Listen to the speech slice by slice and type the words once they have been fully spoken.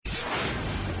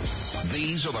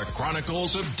These are the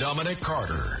Chronicles of Dominic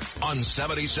Carter on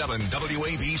 77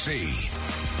 WABC.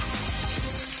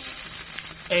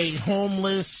 A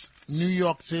homeless New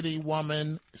York City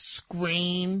woman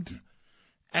screamed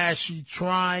as she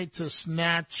tried to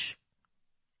snatch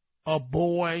a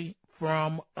boy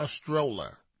from a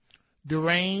stroller.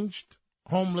 Deranged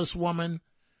homeless woman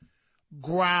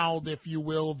growled, if you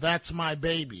will, "That's my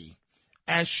baby,"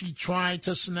 as she tried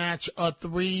to snatch a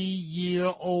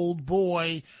 3-year-old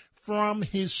boy from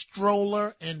his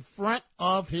stroller in front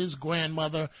of his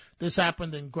grandmother. This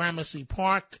happened in Gramercy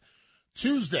Park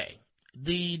Tuesday.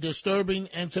 The disturbing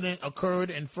incident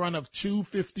occurred in front of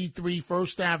 253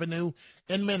 First Avenue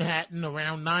in Manhattan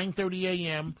around 9:30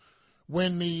 a.m.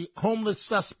 when the homeless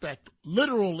suspect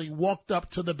literally walked up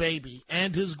to the baby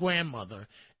and his grandmother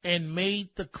and made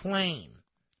the claim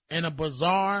in a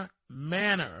bizarre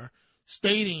manner,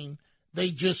 stating they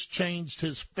just changed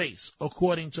his face,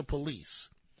 according to police.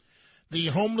 The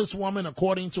homeless woman,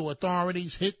 according to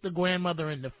authorities, hit the grandmother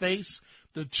in the face.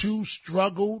 The two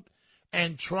struggled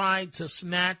and tried to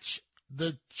snatch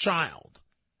the child.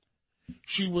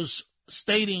 She was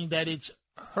stating that it's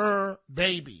her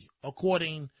baby,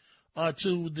 according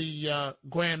to the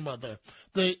grandmother.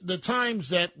 The times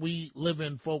that we live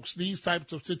in, folks, these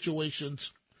types of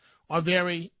situations are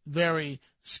very, very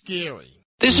scary.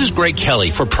 This is Greg Kelly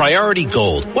for Priority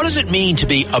Gold. What does it mean to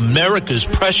be America's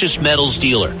precious metals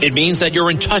dealer? It means that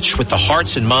you're in touch with the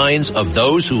hearts and minds of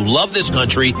those who love this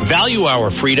country, value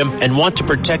our freedom, and want to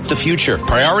protect the future.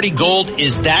 Priority Gold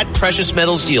is that precious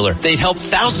metals dealer. They've helped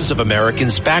thousands of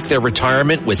Americans back their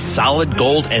retirement with solid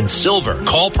gold and silver.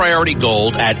 Call Priority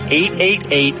Gold at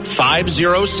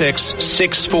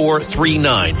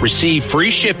 888-506-6439. Receive free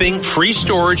shipping, free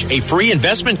storage, a free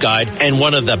investment guide, and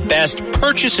one of the best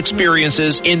purchase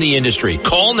experiences in the industry.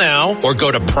 Call now or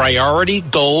go to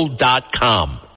PriorityGold.com.